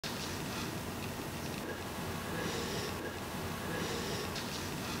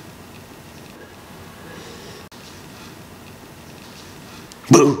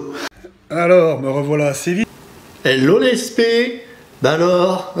Boum. Alors, me revoilà assez vite. Hello les SP. Bah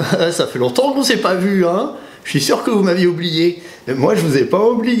alors, ça fait longtemps qu'on s'est pas vu, hein. Je suis sûr que vous m'aviez oublié. Moi, je vous ai pas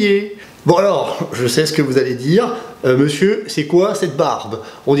oublié. Bon alors, je sais ce que vous allez dire. Monsieur, c'est quoi cette barbe?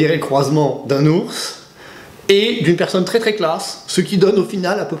 On dirait le croisement d'un ours et d'une personne très très classe, ce qui donne au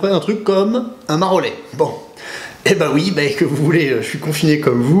final à peu près un truc comme un marollet. Bon. Eh ben oui, bah, que vous voulez, je suis confiné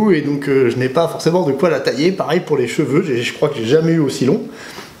comme vous et donc je n'ai pas forcément de quoi la tailler. Pareil pour les cheveux, je crois que j'ai jamais eu aussi long.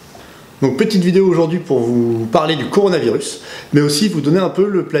 Donc petite vidéo aujourd'hui pour vous parler du coronavirus, mais aussi vous donner un peu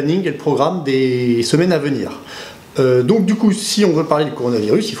le planning et le programme des semaines à venir. Donc du coup, si on veut parler du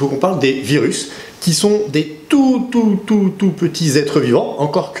coronavirus, il faut qu'on parle des virus, qui sont des tout petits êtres vivants,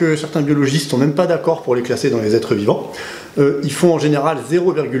 encore que certains biologistes sont même pas d'accord pour les classer dans les êtres vivants. Ils font en général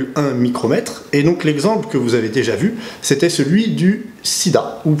 0,1 micromètre, et donc l'exemple que vous avez déjà vu, c'était celui du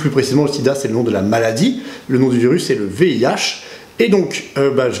sida, ou plus précisément le sida c'est le nom de la maladie, le nom du virus c'est le VIH, et donc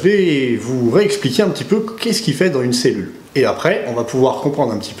je vais vous réexpliquer un petit peu qu'est-ce qu'il fait dans une cellule. Et après, on va pouvoir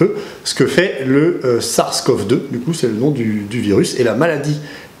comprendre un petit peu ce que fait le SARS-CoV-2, du coup c'est le nom du virus, et la maladie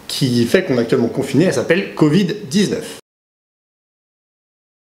qui fait qu'on est actuellement confiné, elle s'appelle Covid-19.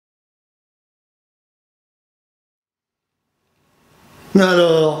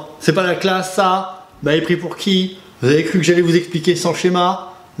 Alors, c'est pas la classe ça? Bah, est pris pour qui? Vous avez cru que j'allais vous expliquer sans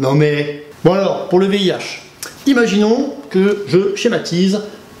schéma? Non mais... Bon alors, pour le VIH, imaginons que je schématise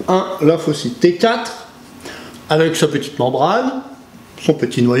un lymphocyte T4 avec sa petite membrane, son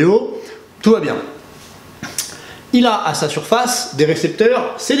petit noyau, tout va bien. Il a à sa surface des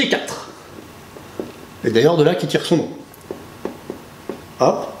récepteurs CD4. Et d'ailleurs de là qu'il tire son nom.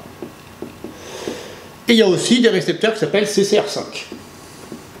 Hop. Et il y a aussi des récepteurs qui s'appellent CCR5.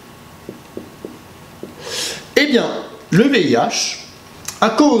 Eh bien, le VIH,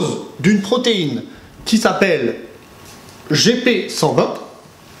 à cause d'une protéine qui s'appelle GP120,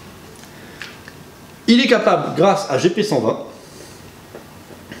 il est capable, grâce à GP120,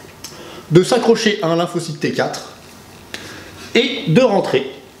 de s'accrocher à un lymphocyte T4 et de rentrer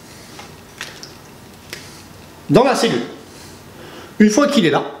dans la cellule. Une fois qu'il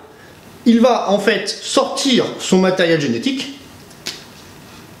est là, il va en fait sortir son matériel génétique,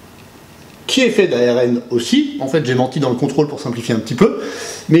 qui est fait d'ARN aussi. En fait, j'ai menti dans le contrôle pour simplifier un petit peu,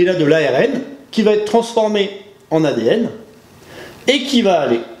 mais il a de l'ARN qui va être transformé en ADN et qui va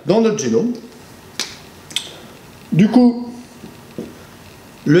aller dans notre génome. Du coup,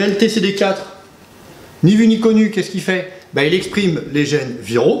 le LTCD4, ni vu ni connu, qu'est-ce qu'il fait? Ben, il exprime les gènes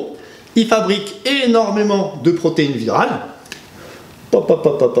viraux, il fabrique énormément de protéines virales. Pop, pop,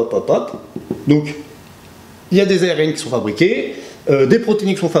 pop, pop, pop, pop, pop. Donc, il y a des ARN qui sont fabriqués, des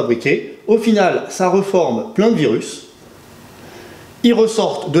protéines qui sont fabriquées. Au final, ça reforme plein de virus. Ils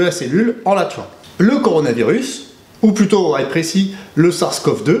ressortent de la cellule en la tuant. Le coronavirus, ou plutôt, on va être précis, le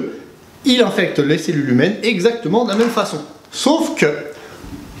SARS-CoV-2, il infecte les cellules humaines exactement de la même façon. Sauf que,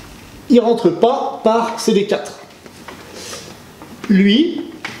 il ne rentre pas par CD4. Lui,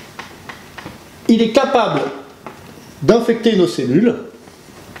 il est capable d'infecter nos cellules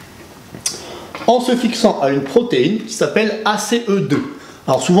en se fixant à une protéine qui s'appelle ACE2.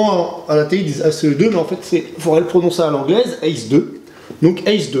 Alors souvent à la télé ils disent ACE2, mais en fait il faudrait le prononcer à l'anglaise, ACE2. Donc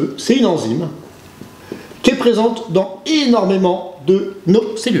ACE2, c'est une enzyme qui est présente dans énormément de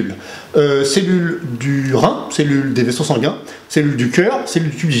nos cellules. Cellules du rein, cellules des vaisseaux sanguins, cellules du cœur, cellules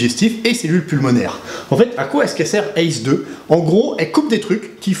du tube digestif et cellules pulmonaires. En fait, à quoi est-ce qu'elle sert ACE2? En gros, elle coupe des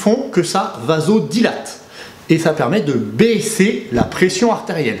trucs qui font que ça vasodilate. Et ça permet de baisser la pression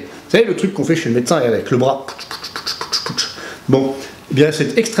artérielle. Vous savez, le truc qu'on fait chez le médecin avec le bras. Bon, eh bien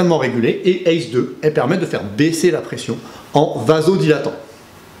c'est extrêmement régulé et ACE2, elle permet de faire baisser la pression en vasodilatant.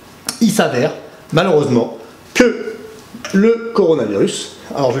 Il s'avère, malheureusement, que le coronavirus,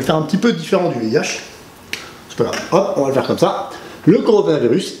 alors je vais faire un petit peu différent du VIH, c'est pas grave, hop, on va le faire comme ça. Le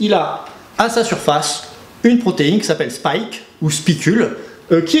coronavirus, il a à sa surface une protéine qui s'appelle spike ou spicule,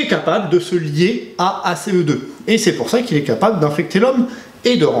 qui est capable de se lier à ACE2. Et c'est pour ça qu'il est capable d'infecter l'homme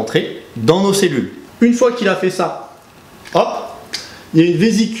et de rentrer dans nos cellules. Une fois qu'il a fait ça, hop, il y a une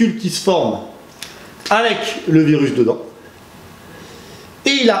vésicule qui se forme avec le virus dedans.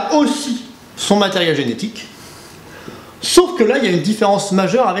 Et il a aussi son matériel génétique. Sauf que là, il y a une différence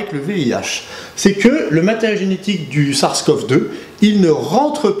majeure avec le VIH. C'est que le matériel génétique du SARS-CoV-2, il ne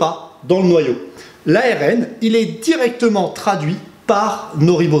rentre pas dans le noyau. L'ARN, il est directement traduit par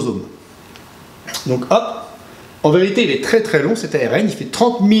nos ribosomes. Donc hop, en vérité il est très très long cet ARN, il fait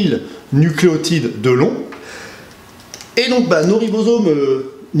 30 000 nucléotides de long. Et donc nos ribosomes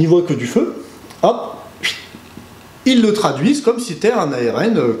n'y voient que du feu, hop, ils le traduisent comme si c'était un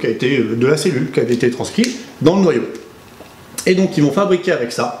ARN qui a été de la cellule, qui avait été transcrit dans le noyau. Et donc ils vont fabriquer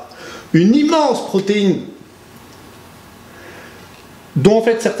avec ça une immense protéine dont en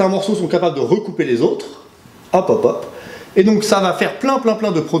fait certains morceaux sont capables de recouper les autres. Hop hop hop. Et donc ça va faire plein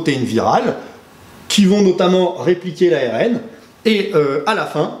de protéines virales qui vont notamment répliquer l'ARN. Et à la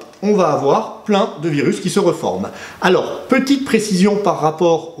fin, on va avoir plein de virus qui se reforment. Alors, petite précision par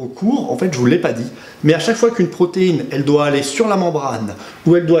rapport au cours, en fait je vous l'ai pas dit, mais à chaque fois qu'une protéine, elle doit aller sur la membrane,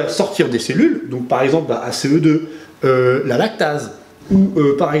 ou elle doit sortir des cellules, donc par exemple la ACE2, la lactase, ou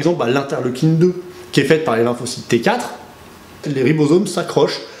par exemple l'interleukine 2, qui est faite par les lymphocytes T4, les ribosomes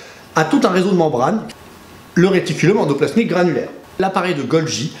s'accrochent à tout un réseau de membranes, le réticulum endoplasmique granulaire, l'appareil de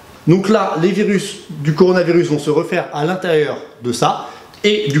Golgi. Donc là, les virus du coronavirus vont se refaire à l'intérieur de ça,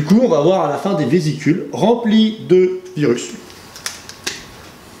 et du coup, on va avoir à la fin des vésicules remplies de virus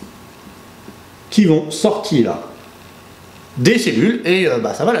qui vont sortir des cellules et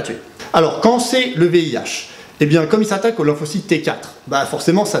ça va la tuer. Alors, quand c'est le VIH, eh bien, comme il s'attaque au lymphocyte T4,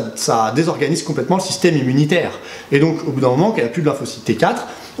 forcément, ça désorganise complètement le système immunitaire. Et donc, au bout d'un moment, quand il n'y a plus de lymphocyte T4,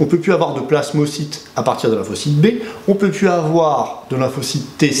 on ne peut plus avoir de plasmocytes à partir de lymphocyte B, on ne peut plus avoir de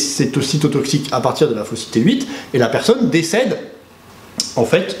lymphocyte T cytotoxique à partir de lymphocyte T8, et la personne décède en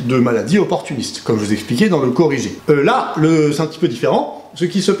fait de maladies opportunistes, comme je vous expliquais dans le corrigé. Là, c'est un petit peu différent. Ce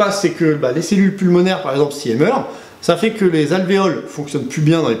qui se passe, c'est que les cellules pulmonaires, par exemple, si elles meurent, ça fait que les alvéoles fonctionnent plus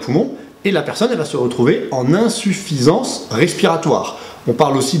bien dans les poumons, et la personne elle va se retrouver en insuffisance respiratoire. On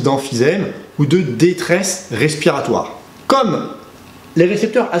parle aussi d'emphysème ou de détresse respiratoire. Comme les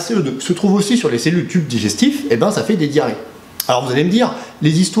récepteurs ACE2 se trouvent aussi sur les cellules tubes digestifs, et ça fait des diarrhées. Alors vous allez me dire,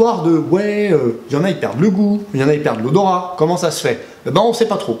 les histoires de ouais, il y en a ils perdent le goût, il y en a ils perdent l'odorat, comment ça se fait? On ne sait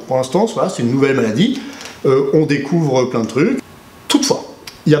pas trop. Pour l'instant, voilà, c'est une nouvelle maladie, on découvre plein de trucs. Toutefois,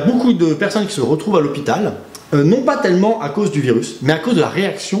 il y a beaucoup de personnes qui se retrouvent à l'hôpital, non pas tellement à cause du virus, mais à cause de la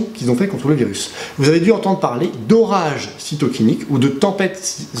réaction qu'ils ont fait contre le virus. Vous avez dû entendre parler d'orage cytokinique ou de tempête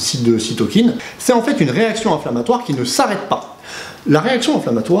de cytokine. C'est en fait une réaction inflammatoire qui ne s'arrête pas. La réaction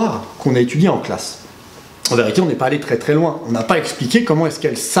inflammatoire qu'on a étudiée en classe, en vérité on n'est pas allé très loin, on n'a pas expliqué comment est-ce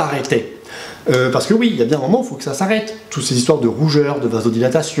qu'elle s'arrêtait. Parce que oui, il y a bien un moment où il faut que ça s'arrête. Toutes ces histoires de rougeur, de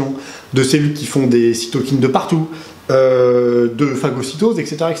vasodilatation, de cellules qui font des cytokines de partout, de phagocytose,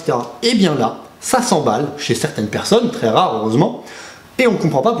 etc., etc. Et bien là, ça s'emballe chez certaines personnes, très rares heureusement, et on ne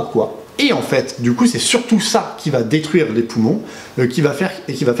comprend pas pourquoi. Et en fait, du coup, c'est surtout ça qui va détruire les poumons, qui va faire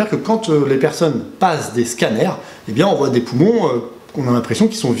que quand les personnes passent des scanners, eh bien on voit des poumons qu'on a l'impression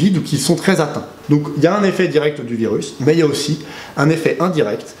qu'ils sont vides ou qu'ils sont très atteints. Donc il y a un effet direct du virus, mais il y a aussi un effet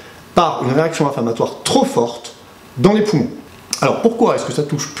indirect par une réaction inflammatoire trop forte dans les poumons. Alors pourquoi est-ce que ça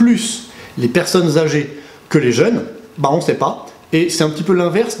touche plus les personnes âgées que les jeunes? On ne sait pas. Et c'est un petit peu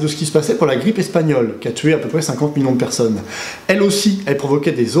l'inverse de ce qui se passait pour la grippe espagnole, qui a tué à peu près 50 millions de personnes. Elle aussi, elle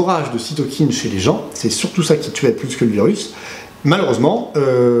provoquait des orages de cytokines chez les gens, c'est surtout ça qui tuait plus que le virus. Malheureusement,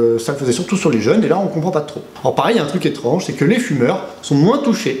 ça le faisait surtout sur les jeunes, et là on ne comprend pas trop. Alors pareil, il y a un truc étrange, c'est que les fumeurs sont moins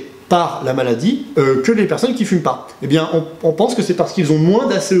touchés par la maladie que les personnes qui ne fument pas. Eh bien, on pense que c'est parce qu'ils ont moins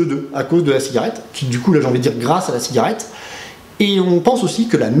d'ACE2 à cause de la cigarette, qui du coup, là j'ai envie de dire grâce à la cigarette, et on pense aussi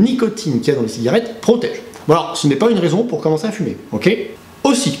que la nicotine qu'il y a dans les cigarettes protège. Voilà, ce n'est pas une raison pour commencer à fumer, ok?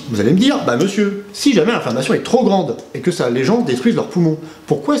 Aussi, vous allez me dire, monsieur, si jamais l'inflammation est trop grande et que les gens détruisent leurs poumons,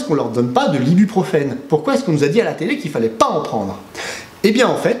 pourquoi est-ce qu'on leur donne pas de l'ibuprofène? Pourquoi est-ce qu'on nous a dit à la télé qu'il fallait pas en prendre? Eh bien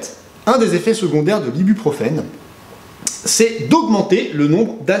en fait, un des effets secondaires de l'ibuprofène, c'est d'augmenter le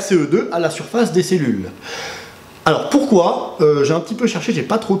nombre d'ACE2 à la surface des cellules. Alors pourquoi? J'ai un petit peu cherché, j'ai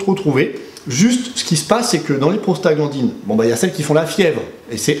pas trop trouvé. Juste, ce qui se passe, c'est que dans les prostaglandines, il y a celles qui font la fièvre,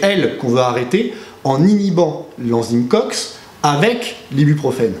 et c'est elles qu'on veut arrêter en inhibant l'enzyme COX avec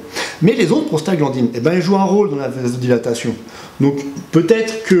l'ibuprofène. Mais les autres prostaglandines, elles jouent un rôle dans la vasodilatation. Donc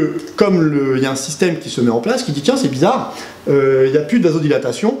peut-être que, comme il y a un système qui se met en place, qui dit tiens c'est bizarre, il n'y a plus de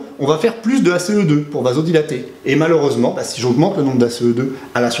vasodilatation, on va faire plus de ACE2 pour vasodilater. Et malheureusement, si j'augmente le nombre d'ACE2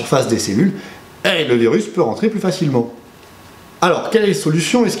 à la surface des cellules, le virus peut rentrer plus facilement. Alors, quelle est la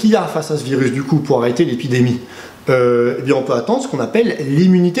solution? Est-ce qu'il y a face à ce virus du coup pour arrêter l'épidémie? Eh bien on peut attendre ce qu'on appelle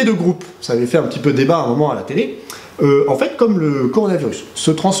l'immunité de groupe. Ça avait fait un petit peu débat à un moment à la télé. En fait, comme le coronavirus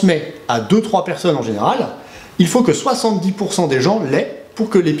se transmet à 2-3 personnes en général, il faut que 70% des gens l'aient pour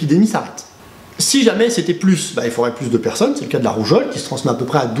que l'épidémie s'arrête. Si jamais c'était plus, il faudrait plus de personnes, c'est le cas de la rougeole qui se transmet à peu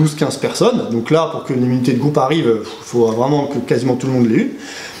près à 12-15 personnes. Donc là, pour que l'immunité de groupe arrive, il faut vraiment que quasiment tout le monde l'ait eu.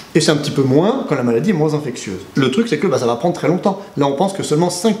 Et c'est un petit peu moins quand la maladie est moins infectieuse. Le truc c'est que ça va prendre très longtemps. Là on pense que seulement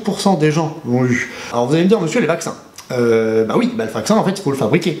 5% des gens l'ont eu. Alors vous allez me dire monsieur les vaccins. Oui, le vaccin en fait il faut le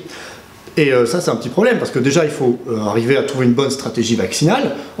fabriquer. Et ça c'est un petit problème parce que déjà il faut arriver à trouver une bonne stratégie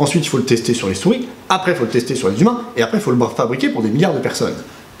vaccinale, ensuite il faut le tester sur les souris, après il faut le tester sur les humains, et après il faut le fabriquer pour des milliards de personnes.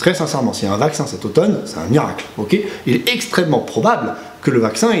 Très sincèrement, s'il y a un vaccin cet automne, c'est un miracle, ok? Il est extrêmement probable que le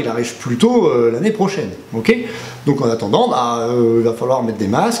vaccin, il arrive plus tôt l'année prochaine, ok? Donc en attendant, il va falloir mettre des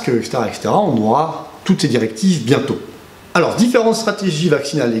masques, etc., etc. On aura toutes ces directives bientôt. Alors, différentes stratégies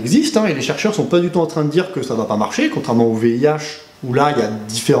vaccinales existent, et les chercheurs sont pas du tout en train de dire que ça va pas marcher, contrairement au VIH, où là, il y a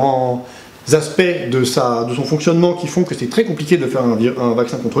différents aspects de son fonctionnement qui font que c'est très compliqué de faire un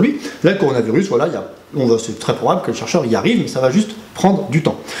vaccin contre lui. Là, le coronavirus, voilà, c'est très probable que le chercheur y arrive, mais ça va juste prendre du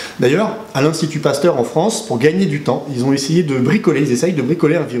temps. D'ailleurs, à l'Institut Pasteur en France, pour gagner du temps, ils ont essayé de bricoler, ils essayent de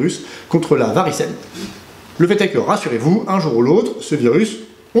bricoler un virus contre la varicelle. Le fait est que, rassurez-vous, un jour ou l'autre, ce virus,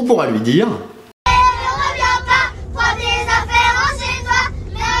 on pourra lui dire...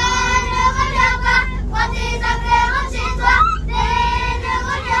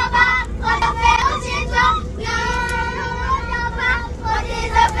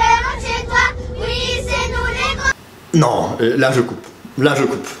 Non, là je coupe. Là je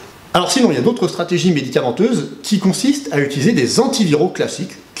coupe. Alors sinon, il y a d'autres stratégies médicamenteuses qui consistent à utiliser des antiviraux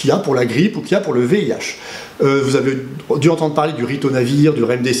classiques qu'il y a pour la grippe ou qu'il y a pour le VIH. Vous avez dû entendre parler du ritonavir, du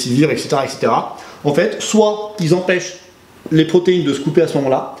remdésivir, etc., etc. En fait, soit ils empêchent les protéines de se couper à ce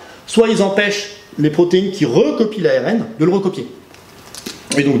moment-là, soit ils empêchent les protéines qui recopient l'ARN de le recopier.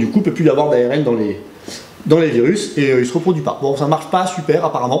 Et donc du coup, il ne peut plus y avoir d'ARN dans les virus et il ne se reproduit pas. Bon, ça ne marche pas super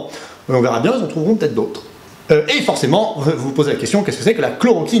apparemment. On verra bien, ils en trouveront peut-être d'autres. Et forcément, vous vous posez la question, qu'est-ce que c'est que la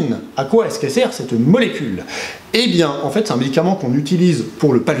chloroquine? À quoi est-ce qu'elle sert cette molécule? Eh bien, en fait, c'est un médicament qu'on utilise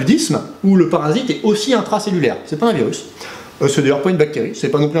pour le paludisme, où le parasite est aussi intracellulaire. C'est pas un virus. C'est d'ailleurs pas une bactérie, c'est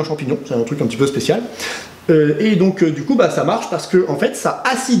pas non plus un champignon, c'est un truc un petit peu spécial. Et donc, du coup, ça marche parce que, en fait, ça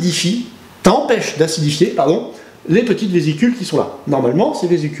acidifie, ça empêche d'acidifier, pardon, les petites vésicules qui sont là. Normalement, ces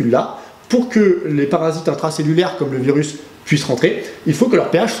vésicules-là, pour que les parasites intracellulaires, comme le virus, puissent rentrer, il faut que leur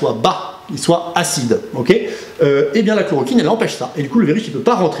pH soit bas. Il soit acide, ok? Eh bien la chloroquine, elle empêche ça, et du coup le virus il ne peut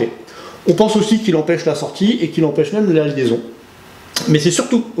pas rentrer. On pense aussi qu'il empêche la sortie, et qu'il empêche même la liaison. Mais c'est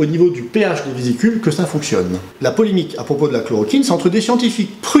surtout au niveau du pH des vésicules que ça fonctionne. La polémique à propos de la chloroquine, c'est entre des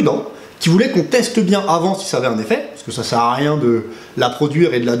scientifiques prudents, qui voulaient qu'on teste bien avant si ça avait un effet, parce que ça sert à rien de la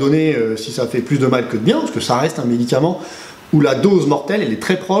produire et de la donner si ça fait plus de mal que de bien, parce que ça reste un médicament où la dose mortelle elle est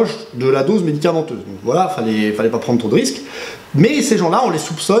très proche de la dose médicamenteuse. Donc voilà, fallait pas prendre trop de risques. Mais ces gens-là, on les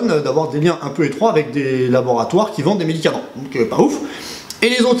soupçonne d'avoir des liens un peu étroits avec des laboratoires qui vendent des médicaments. Donc pas ouf. Et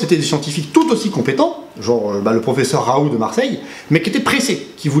les autres, c'était des scientifiques tout aussi compétents, genre le professeur Raoult de Marseille, mais qui étaient pressés,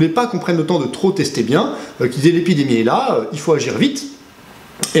 qui voulaient pas qu'on prenne le temps de trop tester bien, qui disaient l'épidémie est là, il faut agir vite.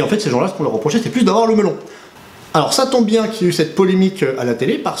 Et en fait, ces gens-là, ce qu'on leur reprochait, c'est plus d'avoir le melon. Alors ça tombe bien qu'il y ait eu cette polémique à la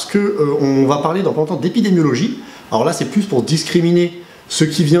télé, parce que on va parler dans pas longtemps d'épidémiologie. Alors là, c'est plus pour discriminer ce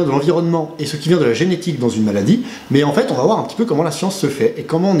qui vient de l'environnement et ce qui vient de la génétique dans une maladie, mais en fait, on va voir un petit peu comment la science se fait et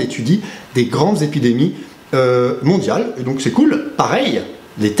comment on étudie des grandes épidémies mondiales, et donc c'est cool. Pareil,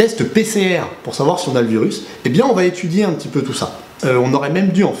 les tests PCR pour savoir si on a le virus, eh bien on va étudier un petit peu tout ça. On aurait même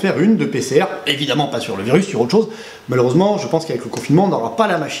dû en faire une de PCR, évidemment pas sur le virus, sur autre chose. Malheureusement, je pense qu'avec le confinement, on n'aura pas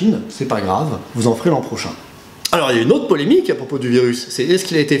la machine, c'est pas grave, vous en ferez l'an prochain. Alors il y a une autre polémique à propos du virus, c'est est-ce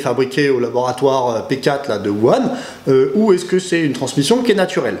qu'il a été fabriqué au laboratoire P4 là, de Wuhan, ou est-ce que c'est une transmission qui est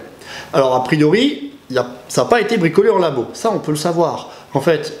naturelle? Alors a priori, ça n'a pas été bricolé en labo, ça on peut le savoir. En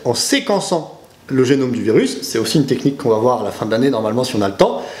fait, en séquençant le génome du virus, c'est aussi une technique qu'on va voir à la fin de l'année normalement si on a le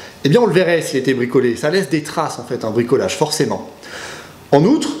temps, eh bien on le verrait s'il était bricolé, ça laisse des traces en fait, un bricolage, forcément. En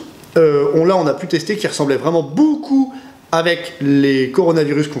outre, on a pu tester qui ressemblait vraiment beaucoup avec les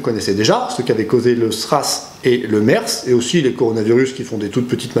coronavirus qu'on connaissait déjà, ceux qui avaient causé le SRAS et le MERS, et aussi les coronavirus qui font des toutes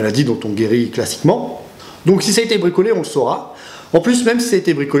petites maladies dont on guérit classiquement. Donc si ça a été bricolé, on le saura. En plus, même si ça a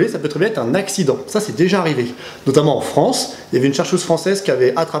été bricolé, ça peut très bien être un accident. Ça, c'est déjà arrivé. Notamment en France, il y avait une chercheuse française qui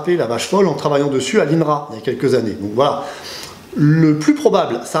avait attrapé la vache folle en travaillant dessus à l'INRA il y a quelques années. Donc voilà. Le plus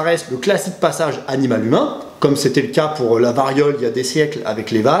probable, ça reste le classique passage animal-humain, comme c'était le cas pour la variole il y a des siècles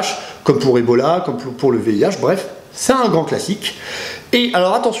avec les vaches, comme pour Ebola, comme pour le VIH, bref. C'est un grand classique. Et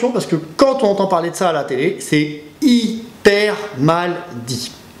alors attention, parce que quand on entend parler de ça à la télé, c'est hyper mal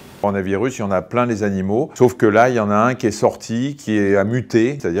dit. Coronavirus, il y en a plein les animaux, sauf que là, il y en a un qui est sorti, qui a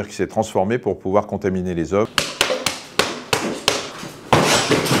muté, c'est-à-dire qui s'est transformé pour pouvoir contaminer les hommes.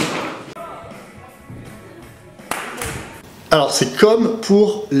 Alors c'est comme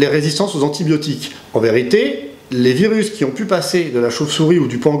pour les résistances aux antibiotiques. En vérité, les virus qui ont pu passer de la chauve-souris ou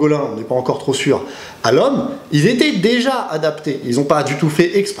du pangolin, on n'est pas encore trop sûr, à l'homme, ils étaient déjà adaptés. Ils n'ont pas du tout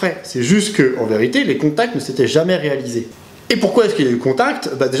fait exprès. C'est juste qu'en vérité, les contacts ne s'étaient jamais réalisés. Et pourquoi est-ce qu'il y a eu contact?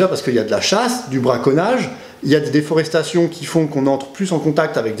 Déjà parce qu'il y a de la chasse, du braconnage, il y a des déforestations qui font qu'on entre plus en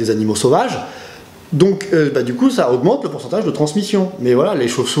contact avec des animaux sauvages, Donc du coup ça augmente le pourcentage de transmission. Mais voilà, les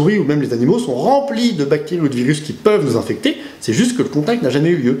chauves-souris ou même les animaux sont remplis de bactéries ou de virus qui peuvent nous infecter, c'est juste que le contact n'a jamais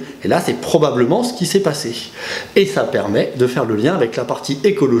eu lieu. Et là c'est probablement ce qui s'est passé. Et ça permet de faire le lien avec la partie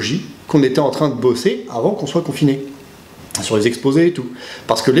écologie qu'on était en train de bosser avant qu'on soit confiné, sur les exposés et tout.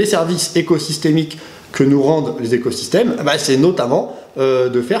 Parce que les services écosystémiques que nous rendent les écosystèmes, c'est notamment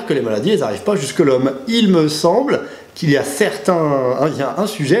de faire que les maladies n'arrivent pas jusque l'homme. Il me semble qu'il y a un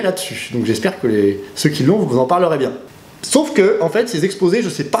sujet là-dessus. Donc j'espère que ceux qui l'ont, vous en parlerez bien. Sauf que, en fait, ces exposés, je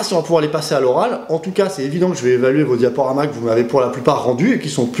ne sais pas si on va pouvoir les passer à l'oral. En tout cas, c'est évident que je vais évaluer vos diaporamas que vous m'avez pour la plupart rendus et qui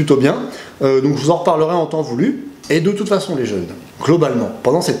sont plutôt bien. Donc je vous en reparlerai en temps voulu. Et de toute façon, les jeunes, globalement,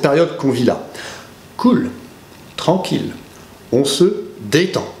 pendant cette période qu'on vit là, cool, tranquille, on se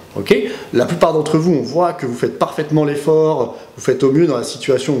détend. Okay, la plupart d'entre vous, on voit que vous faites parfaitement l'effort, vous faites au mieux dans la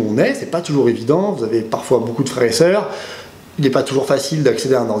situation où on est, c'est pas toujours évident, vous avez parfois beaucoup de frères et sœurs, il n'est pas toujours facile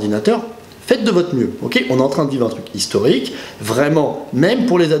d'accéder à un ordinateur, faites de votre mieux, ok? On est en train de vivre un truc historique, vraiment, même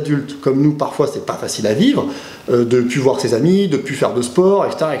pour les adultes, comme nous, parfois c'est pas facile à vivre, de plus voir ses amis, de plus faire de sport,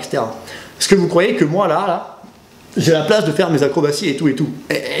 etc., etc. Est-ce que vous croyez que moi, là, j'ai la place de faire mes acrobaties et tout et tout?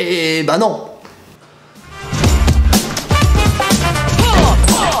 Et bah non!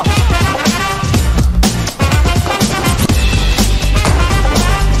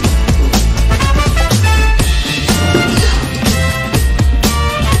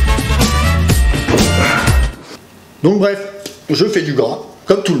 Donc bref, je fais du gras,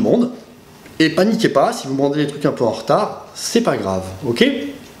 comme tout le monde, et paniquez pas, si vous me rendez des trucs un peu en retard, c'est pas grave, ok?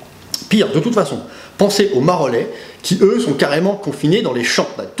 Pire, de toute façon, pensez aux Marolais, qui eux sont carrément confinés dans les champs,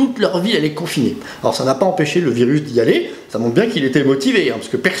 toute leur vie elle est confinée. Alors ça n'a pas empêché le virus d'y aller, ça montre bien qu'il était motivé, parce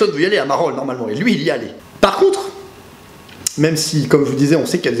que personne ne veut y aller à Marolles normalement, et lui il y allait. Par contre, même si, comme je vous disais, on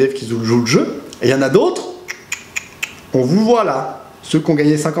sait qu'il y a des élèves qui jouent le jeu, et il y en a d'autres, on vous voit là, ceux qui ont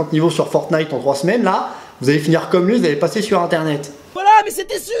gagné 50 niveaux sur Fortnite en 3 semaines là, vous allez finir comme lui, vous allez passer sur internet. Voilà, mais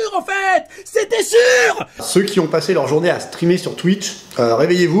c'était sûr en fait! C'était sûr! Ceux qui ont passé leur journée à streamer sur Twitch,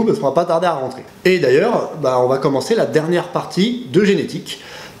 réveillez-vous parce qu'on va pas tarder à rentrer. Et d'ailleurs, on va commencer la dernière partie de génétique,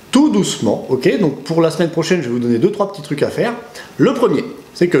 tout doucement, ok? Donc pour la semaine prochaine, je vais vous donner 2-3 petits trucs à faire. Le premier,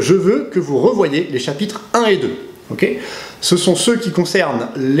 c'est que je veux que vous revoyiez les chapitres 1 et 2, ok? Ce sont ceux qui concernent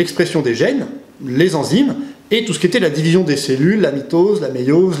l'expression des gènes, les enzymes, et tout ce qui était la division des cellules, la mitose, la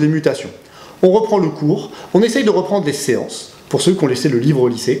méiose, les mutations. On reprend le cours, on essaye de reprendre les séances, pour ceux qui ont laissé le livre au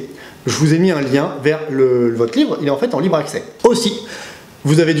lycée. Je vous ai mis un lien vers votre livre, il est en fait en libre accès. Aussi,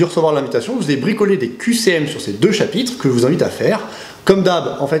 vous avez dû recevoir l'invitation, vous avez bricolé des QCM sur ces 2 chapitres que je vous invite à faire. Comme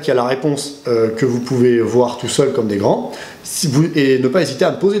d'hab, en fait, il y a la réponse que vous pouvez voir tout seul comme des grands, et ne pas hésiter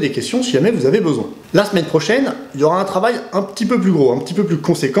à me poser des questions si jamais vous avez besoin. La semaine prochaine, il y aura un travail un petit peu plus gros, un petit peu plus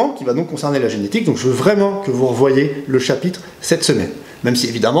conséquent, qui va donc concerner la génétique, donc je veux vraiment que vous revoyiez le chapitre cette semaine. Même si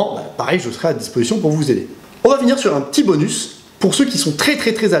évidemment, pareil, je serai à disposition pour vous aider. On va finir sur un petit bonus, pour ceux qui sont très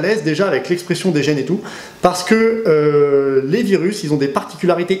à l'aise déjà avec l'expression des gènes et tout, parce que les virus, ils ont des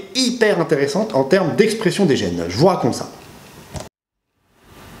particularités hyper intéressantes en termes d'expression des gènes. Je vous raconte ça.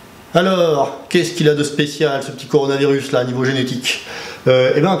 Alors, qu'est-ce qu'il a de spécial, ce petit coronavirus là, niveau génétique?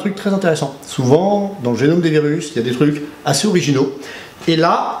 Un truc très intéressant. Souvent, dans le génome des virus, il y a des trucs assez originaux. Et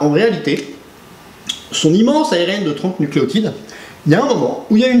là, en réalité, son immense ARN de 30 nucléotides, il y a un moment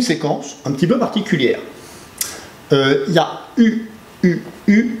où il y a une séquence un petit peu particulière. Il y a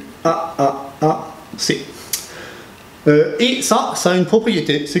U, A, A, A, C. Et ça a une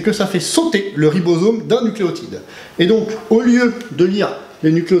propriété, c'est que ça fait sauter le ribosome d'un nucléotide. Et donc, au lieu de lire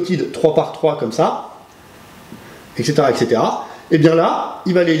les nucléotides 3 par 3 comme ça, etc., et bien là,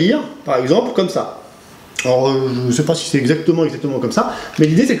 il va les lire, par exemple, comme ça. Alors, je ne sais pas si c'est exactement comme ça, mais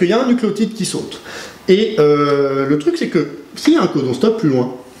l'idée c'est qu'il y a un nucléotide qui saute. Et le truc c'est que, s'il y a un codon stop plus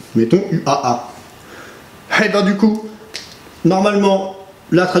loin, mettons UAA, et bien du coup, normalement,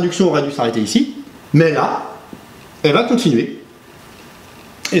 la traduction aurait dû s'arrêter ici, mais là, elle va continuer.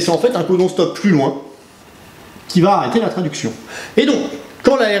 Et c'est en fait un codon stop plus loin qui va arrêter la traduction. Et donc,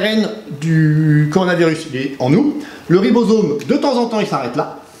 quand l'ARN du coronavirus est en nous, le ribosome, de temps en temps, il s'arrête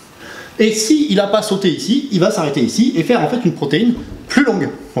là. Et s'il n'a pas sauté ici, il va s'arrêter ici et faire en fait une protéine plus longue.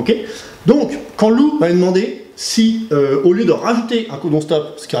 Okay, donc, quand Lou va lui demander si, au lieu de rajouter un codon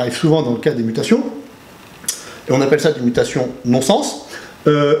stop, ce qui arrive souvent dans le cas des mutations, et on appelle ça des mutations non-sens,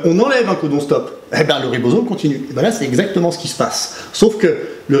 on enlève un codon stop, et bien le ribosome continue. Et bien là, c'est exactement ce qui se passe. Sauf que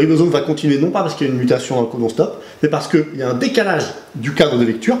le ribosome va continuer non pas parce qu'il y a une mutation dans le codon stop, mais parce qu'il y a un décalage du cadre de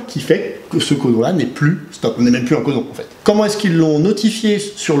lecture qui fait que ce codon-là n'est plus stop, n'est même plus un codon en fait. Comment est-ce qu'ils l'ont notifié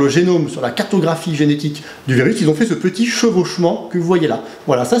sur le génome, sur la cartographie génétique du virus? Ils ont fait ce petit chevauchement que vous voyez là.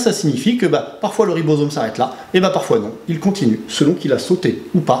 Voilà, ça signifie que parfois le ribosome s'arrête là, et parfois non, il continue, selon qu'il a sauté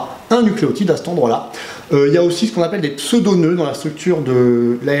ou pas un nucléotide à cet endroit-là. Il y a aussi ce qu'on appelle des pseudonœuds dans la structure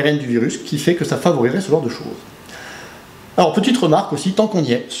de l'ARN du virus, qui fait que ça favoriserait ce genre de choses. Alors, petite remarque aussi, tant qu'on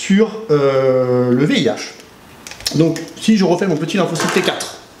y est, sur le VIH. Donc, si je refais mon petit lymphocyte T4,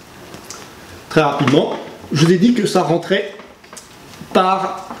 très rapidement, je vous ai dit que ça rentrait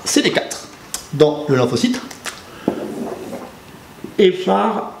par CD4 dans le lymphocyte et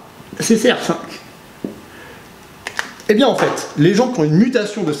par CCR5. Eh bien, en fait, les gens qui ont une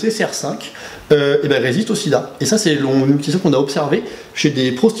mutation de CCR5 résistent au sida. Et ça, c'est une mutation qu'on a observée chez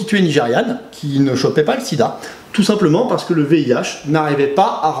des prostituées nigérianes qui ne chopaient pas le sida, tout simplement parce que le VIH n'arrivait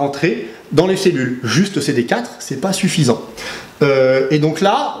pas à rentrer dans les cellules. Juste CD4, c'est pas suffisant. Et donc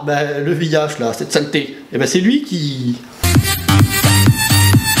là, le VIH, là, cette saleté, c'est lui qui...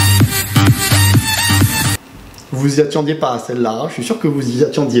 Vous y attendiez pas à celle-là, hein, je suis sûr que vous y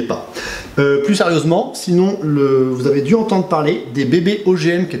attendiez pas. Plus sérieusement, sinon, vous avez dû entendre parler des bébés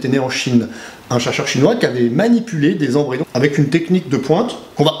OGM qui étaient nés en Chine. Un chercheur chinois qui avait manipulé des embryons avec une technique de pointe,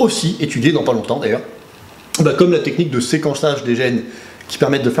 qu'on va aussi étudier dans pas longtemps d'ailleurs, comme la technique de séquençage des gènes qui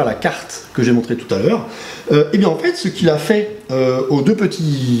permettent de faire la carte que j'ai montrée tout à l'heure. Et bien en fait, ce qu'il a fait aux deux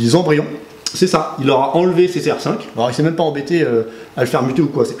petits embryons, c'est ça, il leur a enlevé CCR5, alors il s'est même pas embêté à le faire muter ou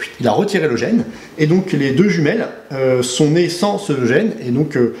quoi, il a retiré le gène, et donc les deux jumelles sont nées sans ce gène, et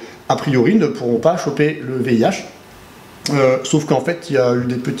donc a priori ne pourront pas choper le VIH, sauf qu'en fait il y a eu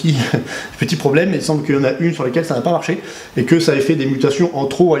des petits problèmes, et il semble qu'il y en a une sur lesquelles ça n'a pas marché, et que ça ait fait des mutations en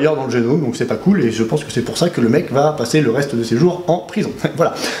trop ailleurs dans le génome, donc c'est pas cool, et je pense que c'est pour ça que le mec va passer le reste de ses jours en prison.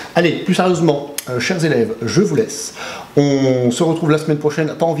 Voilà. Allez, plus sérieusement, chers élèves, je vous laisse. On se retrouve la semaine prochaine,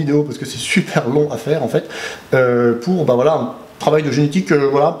 pas en vidéo parce que c'est super long à faire en fait, pour voilà, un travail de génétique,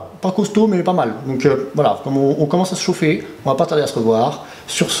 voilà, pas costaud mais pas mal. Donc voilà, comme on commence à se chauffer, on va pas tarder à se revoir.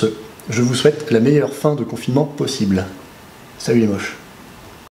 Sur ce, je vous souhaite la meilleure fin de confinement possible. Salut les moches.